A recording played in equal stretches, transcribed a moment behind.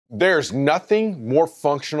There's nothing more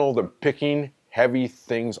functional than picking heavy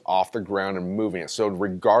things off the ground and moving it. So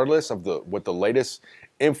regardless of what the latest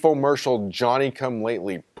infomercial Johnny come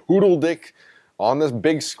lately poodle dick on this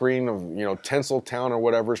big screen of, Tinseltown or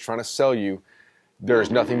whatever is trying to sell you, there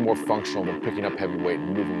is nothing more functional than picking up heavy weight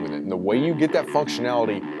and moving with it. And the way you get that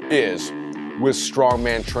functionality is with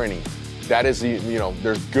strongman training. That is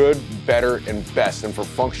there's good, better, and best. And for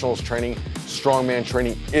functionals training, strongman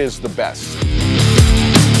training is the best.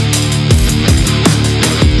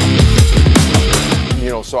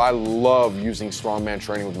 So I love using strongman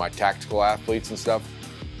training with my tactical athletes and stuff.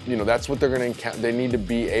 That's what they're going to encounter. They need to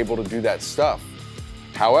be able to do that stuff.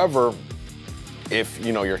 However, if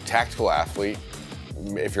you're a tactical athlete,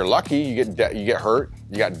 if you're lucky, you get hurt,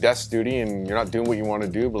 you got desk duty, and you're not doing what you want to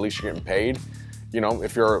do, but at least you're getting paid.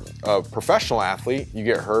 If you're a professional athlete, you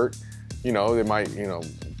get hurt, they might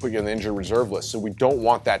put you on the injured reserve list. So we don't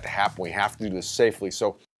want that to happen. We have to do this safely.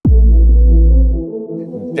 So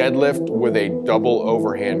deadlift with a double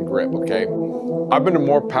overhand grip, okay? I've been to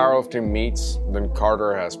more powerlifting meets than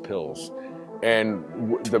Carter has pills. And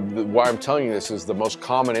why I'm telling you this is the most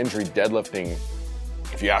common injury deadlifting.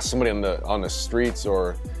 If you ask somebody on the streets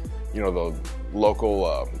or, the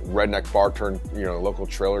local redneck bar turned, local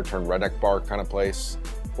trailer turned redneck bar kind of place,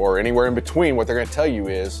 or anywhere in between, what they're gonna tell you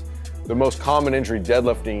is the most common injury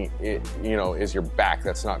deadlifting, is your back.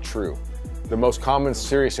 That's not true. The most common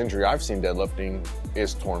serious injury I've seen deadlifting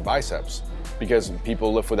is torn biceps, because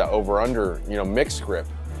people lift with that over-under, mixed grip,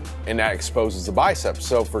 and that exposes the biceps.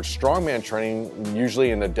 So for strongman training,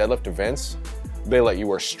 usually in the deadlift events, they let you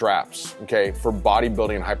wear straps, okay? For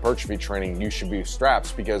bodybuilding and hypertrophy training, you should be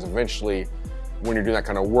straps, because eventually when you're doing that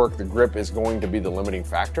kind of work, the grip is going to be the limiting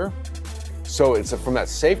factor. So it's from that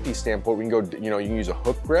safety standpoint, we can go, you can use a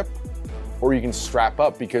hook grip, or you can strap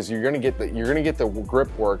up, because you're gonna get the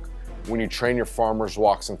grip work when you train your farmer's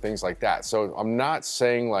walks and things like that. So I'm not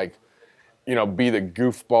saying like, be the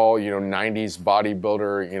goofball, 90s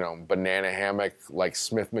bodybuilder, banana hammock, like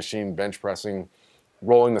Smith machine bench pressing,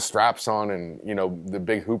 rolling the straps on and, the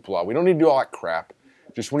big hoopla. We don't need to do all that crap.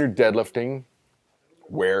 Just when you're deadlifting,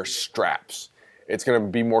 wear straps. It's gonna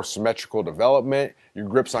be more symmetrical development. Your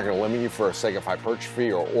grip's not gonna limit you for the sake of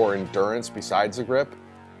hypertrophy or endurance besides the grip.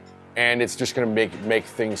 And it's just gonna make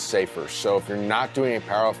things safer. So if you're not doing a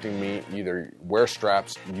powerlifting meet, either wear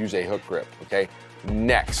straps, use a hook grip, okay?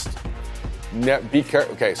 Next, be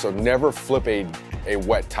careful. Okay, so never flip a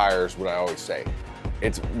wet tire is what I always say.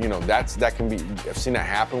 It's, that can be, I've seen that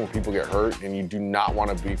happen when people get hurt, and you do not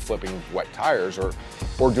wanna be flipping wet tires or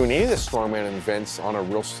doing any of the strongman events on a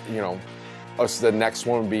real, so the next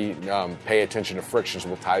one would be pay attention to friction. So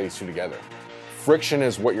we'll tie these two together. Friction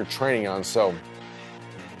is what you're training on. So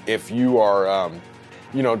if you are,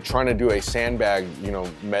 trying to do a sandbag,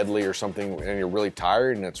 medley or something, and you're really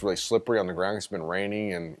tired and it's really slippery on the ground, it's been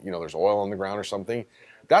raining and, there's oil on the ground or something,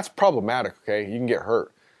 that's problematic, okay? You can get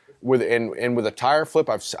hurt. With a tire flip,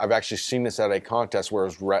 I've actually seen this at a contest where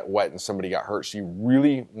it was wet and somebody got hurt. So you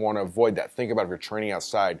really want to avoid that. Think about if you're training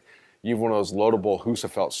outside, you have one of those loadable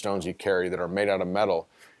Husafelt stones you carry that are made out of metal.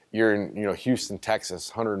 You're in, Houston, Texas,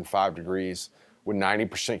 105 degrees. With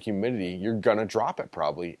 90% humidity, you're gonna drop it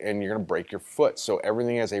probably, and you're gonna break your foot. So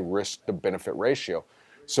everything has a risk to benefit ratio.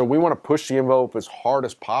 So we wanna push the envelope as hard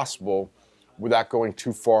as possible without going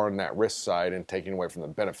too far on that risk side and taking away from the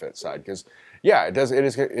benefit side. Because yeah, is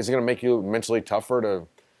it gonna make you mentally tougher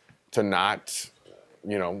to not,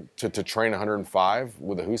 to train 105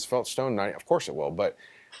 with a Husafelt stone? Of course it will, but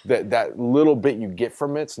that little bit you get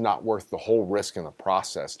from it's not worth the whole risk in the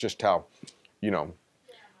process. Just how,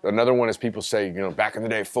 another one is people say, back in the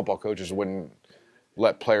day, football coaches wouldn't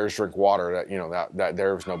let players drink water. That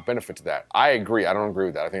there was no benefit to that. I agree. I don't agree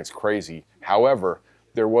with that. I think it's crazy. However,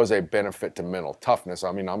 there was a benefit to mental toughness.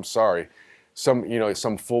 I mean, I'm sorry. Some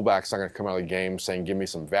fullback's not going to come out of the game saying, "Give me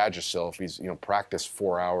some Vagisil" if he's practiced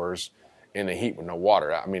 4 hours in the heat with no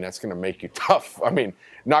water. I mean, that's going to make you tough. I mean,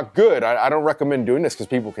 not good. I don't recommend doing this because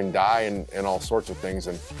people can die and all sorts of things,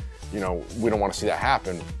 and we don't want to see that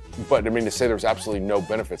happen. But I mean, to say there's absolutely no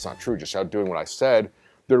benefit, it's not true. Just how doing what I said,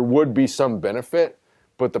 there would be some benefit,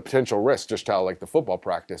 but the potential risk, just how like the football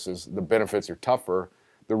practice is, the benefits are tougher.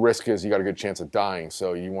 The risk is you got a good chance of dying.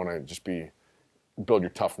 So you want to just build your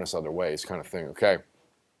toughness other ways kind of thing, okay?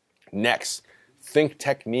 Next, think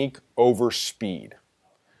technique over speed.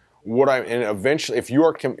 And eventually,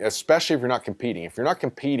 especially if you're not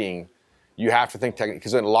competing, you have to think technique,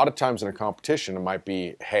 because a lot of times in a competition, it might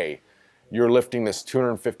be, hey, you're lifting this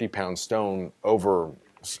 250-pound stone over,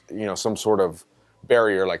 some sort of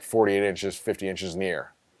barrier like 48 inches, 50 inches in the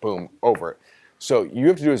air. Boom, over it. So you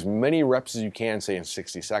have to do as many reps as you can, say in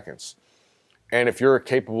 60 seconds. And if you're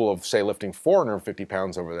capable of, say, lifting 450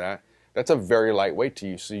 pounds over that, that's a very light weight to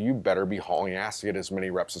you. So you better be hauling ass to get as many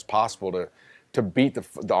reps as possible to beat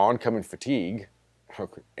the oncoming fatigue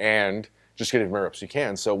and just get as many reps as you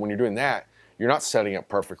can. So when you're doing that, you're not setting up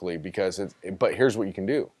perfectly but here's what you can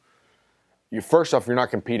do. First off, you're not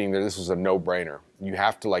competing. This is a no-brainer. You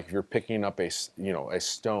have to, like, if you're picking up a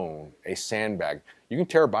stone, a sandbag, you can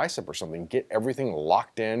tear a bicep or something. Get everything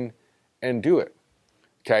locked in and do it.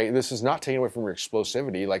 Okay, this is not taking away from your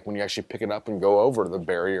explosivity. Like when you actually pick it up and go over the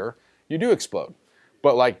barrier, you do explode.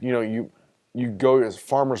 But like, you go as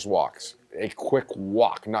farmer's walks, a quick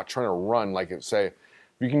walk, not trying to run. Like say, if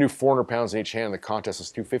you can do 400 pounds in each hand, the contest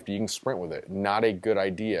is 250, you can sprint with it. Not a good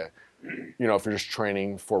idea. If you're just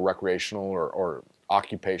training for recreational or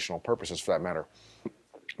occupational purposes for that matter.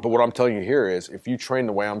 But what I'm telling you here is if you train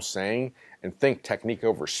the way I'm saying and think technique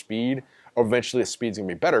over speed, eventually the speed's gonna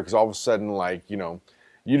be better because all of a sudden, like,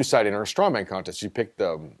 you decide to enter a strongman contest. You pick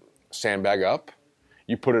the sandbag up,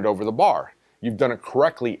 you put it over the bar. You've done it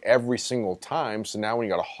correctly every single time, so now when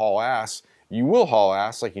you gotta haul ass, you will haul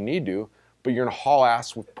ass like you need to, but you're gonna haul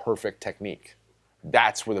ass with perfect technique.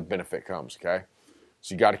 That's where the benefit comes, okay?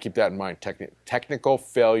 So you gotta keep that in mind. Technical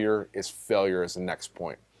failure is the next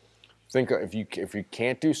point. Think if you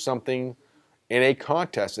can't do something in a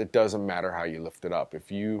contest, it doesn't matter how you lift it up.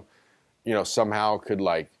 If you somehow could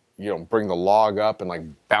bring the log up and like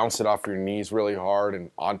bounce it off your knees really hard and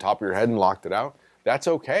on top of your head and locked it out, that's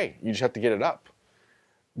okay. You just have to get it up.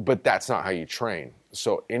 But that's not how you train.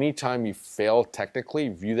 So anytime you fail technically,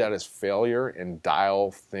 view that as failure and dial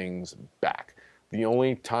things back. The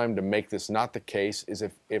only time to make this not the case is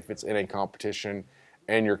if it's in a competition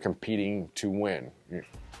and you're competing to win.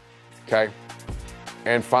 Okay?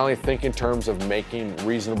 And finally, think in terms of making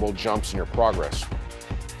reasonable jumps in your progress.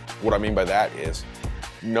 What I mean by that is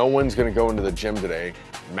no one's going to go into the gym today,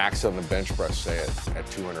 max on the bench press, say at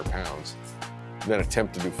 200 pounds, then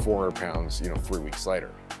attempt to do 400 pounds, 3 weeks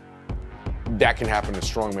later. That can happen in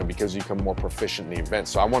strongman because you become more proficient in the event.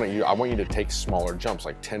 So I want you to take smaller jumps,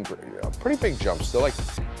 like pretty big jumps, still like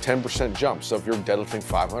 10% jumps. So if you're deadlifting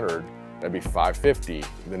 500, that'd be 550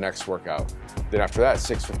 the next workout. Then after that,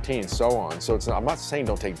 615, so on. So I'm not saying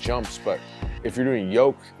don't take jumps, but if you're doing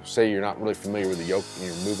yoke, say you're not really familiar with the yoke and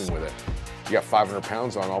you're moving with it, you got 500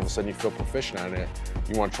 pounds on, all of a sudden you feel proficient on it,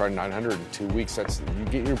 you want to try 900 in 2 weeks, you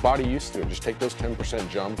get your body used to it. Just take those 10%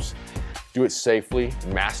 jumps, do it safely,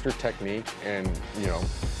 master technique, and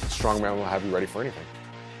strongman will have you ready for anything.